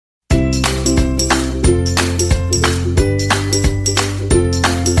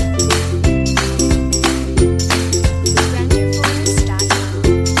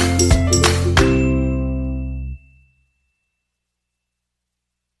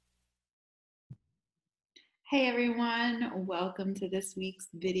Hey everyone, welcome to this week's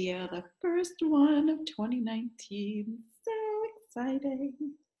video, the first one of 2019. So exciting.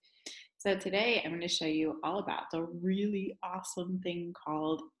 So today I'm going to show you all about the really awesome thing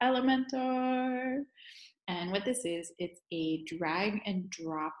called Elementor. And what this is, it's a drag and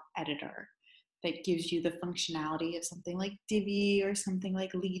drop editor that gives you the functionality of something like Divi or something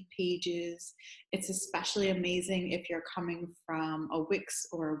like Lead Pages. It's especially amazing if you're coming from a Wix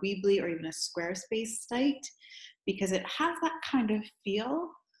or a Weebly or even a Squarespace site, because it has that kind of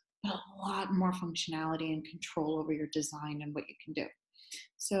feel, but a lot more functionality and control over your design and what you can do.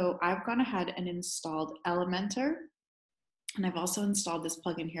 So I've gone ahead and installed Elementor, and I've also installed this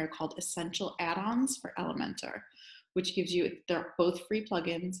plugin here called Essential Add-ons for Elementor, which gives you, they're both free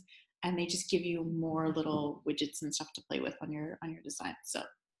plugins, and they just give you more little widgets and stuff to play with on your design. So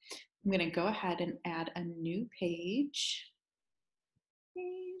I'm going to go ahead and add a new page.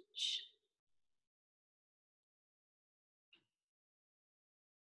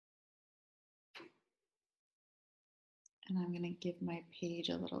 And I'm going to give my page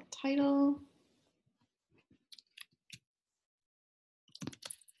a little title.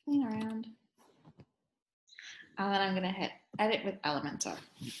 Playing around. And then I'm going to hit Edit with Elementor.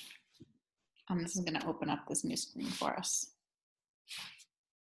 And this is going to open up this new screen for us.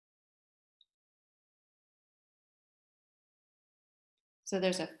 So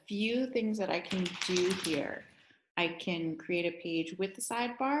there's a few things that I can do here. I can create a page with the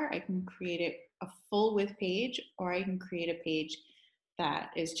sidebar. I can create it a full width page, or I can create a page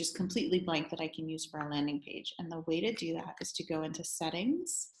that is just completely blank that I can use for a landing page. And the way to do that is to go into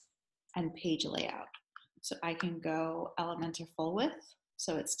Settings and Page Layout. So I can go Elementor full width,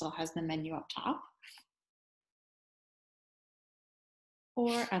 so it still has the menu up top,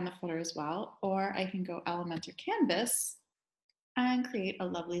 and the footer as well, or I can go Elementor Canvas and create a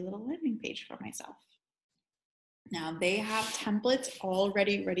lovely little landing page for myself. Now they have templates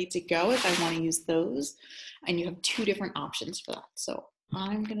already ready to go if I want to use those, and you have two different options for that. So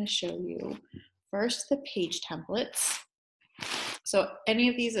I'm going to show you first the page templates. So any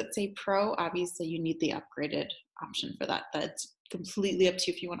of these that say Pro, obviously you need the upgraded option for that. That's completely up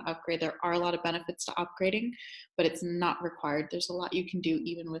to you if you want to upgrade. There are a lot of benefits to upgrading, but it's not required. There's a lot you can do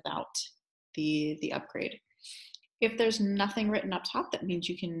even without the upgrade. If there's nothing written up top, that means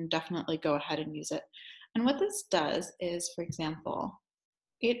you can definitely go ahead and use it. And what this does is, for example,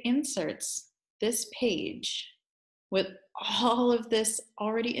 it inserts this page with all of this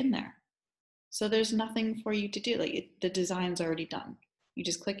already in there. So there's nothing for you to do. Like the design's already done. You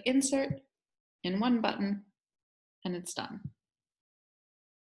just click insert in one button and it's done.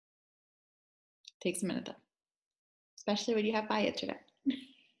 Takes a minute though, especially when you have buy internet.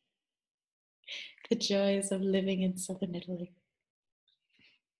 The joys of living in Southern Italy.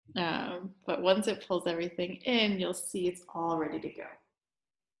 But once it pulls everything in, you'll see it's all ready to go.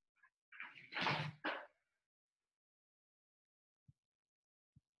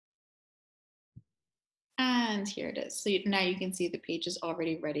 And here it is. So now you can see the page is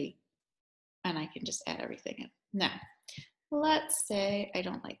already ready, and I can just add everything in. Now, let's say I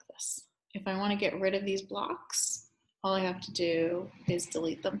don't like this. If I want to get rid of these blocks, all I have to do is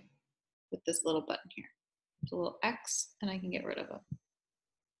delete them with this little button here. There's a little X, and I can get rid of them.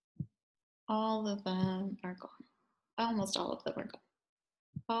 All of them are gone. Almost all of them are gone.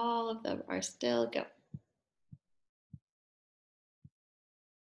 All of them are still going.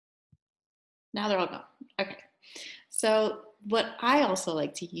 Now they're all gone. Okay. So what I also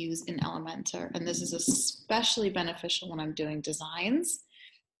like to use in Elementor, and this is especially beneficial when I'm doing designs,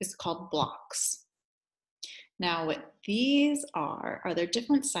 is called blocks. Now what these are they're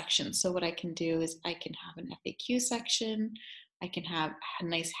different sections. So what I can do is I can have an FAQ section. I can have a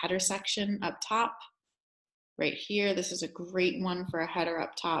nice header section up top. Right here, this is a great one for a header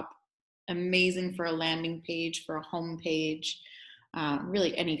up top. Amazing for a landing page, for a home page.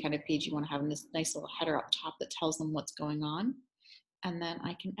 Really any kind of page you want to have in this nice little header up top that tells them what's going on. And then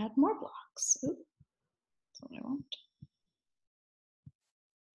I can add more blocks. Ooh, that's what I want.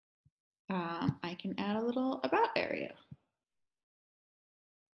 I can add a little about area.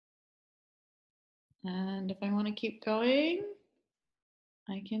 And if I want to keep going,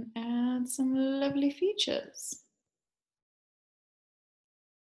 I can add some lovely features.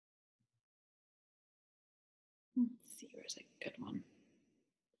 Let's see, where's a good one?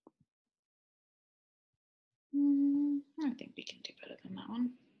 I think we can do better than that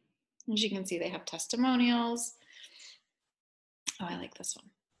one. As you can see, they have testimonials. Oh, I like this one.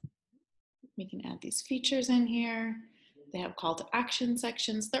 We can add these features in here. They have call to action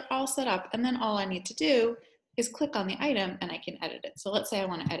sections. They're all set up. And then all I need to do is click on the item and I can edit it. So let's say I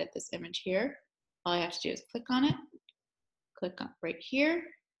want to edit this image here. All I have to do is click on it, click on right here,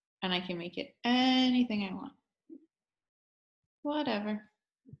 and I can make it anything I want. Whatever.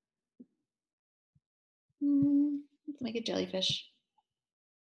 Let's make a jellyfish.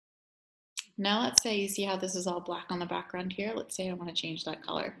 Now let's say you see how this is all black on the background here. Let's say I want to change that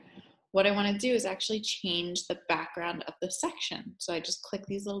color. What I want to do is actually change the background of the section. So I just click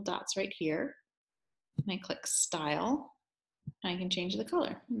these little dots right here, and I click style, and I can change the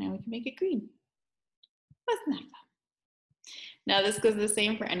color. Now we can make it green. Wasn't that fun? Now this goes the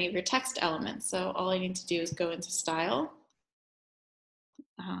same for any of your text elements. So all I need to do is go into style,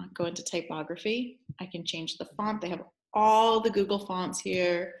 go into typography. I can change the font. They have all the Google fonts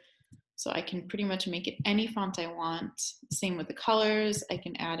here. So I can pretty much make it any font I want. Same with the colors. I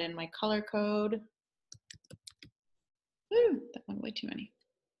can add in my color code. Ooh, that went way too many.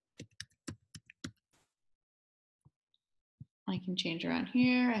 I can change around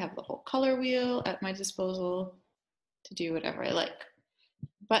here. I have the whole color wheel at my disposal to do whatever I like.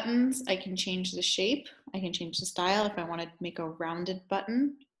 Buttons, I can change the shape. I can change the style. If I want to make a rounded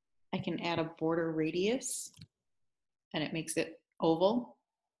button, I can add a border radius and it makes it oval.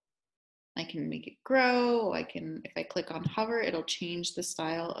 I can make it grow. I can, if I click on hover, it'll change the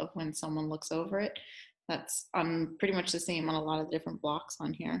style of when someone looks over it. That's pretty much the same on a lot of different blocks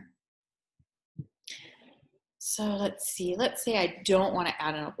on here. So let's see, let's say I don't want to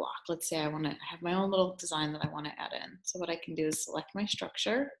add in a block. Let's say I want to have my own little design that I want to add in. So what I can do is select my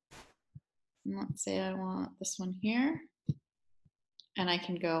structure. And let's say I want this one here. And I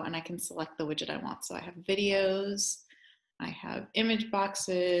can go and I can select the widget I want. So I have videos, I have image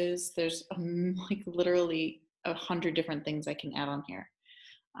boxes. There's like literally 100 different things I can add on here.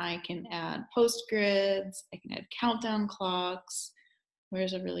 I can add post grids, I can add countdown clocks.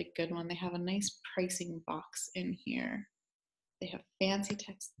 Where's a really good one? They have a nice pricing box in here. They have fancy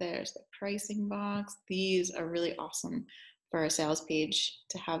text. There's the pricing box. These are really awesome for a sales page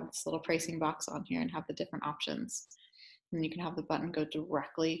to have this little pricing box on here and have the different options. And you can have the button go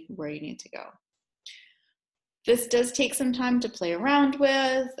directly where you need to go. This does take some time to play around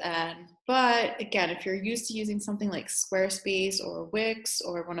with, but again, if you're used to using something like Squarespace or Wix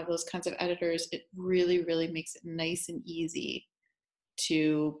or one of those kinds of editors, it really, really makes it nice and easy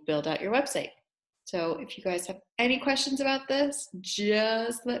to build out your website. So if you guys have any questions about this,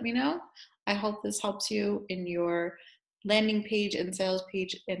 just let me know. I hope this helps you in your landing page and sales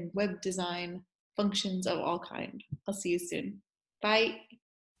page and web design functions of all kind. I'll see you soon. Bye.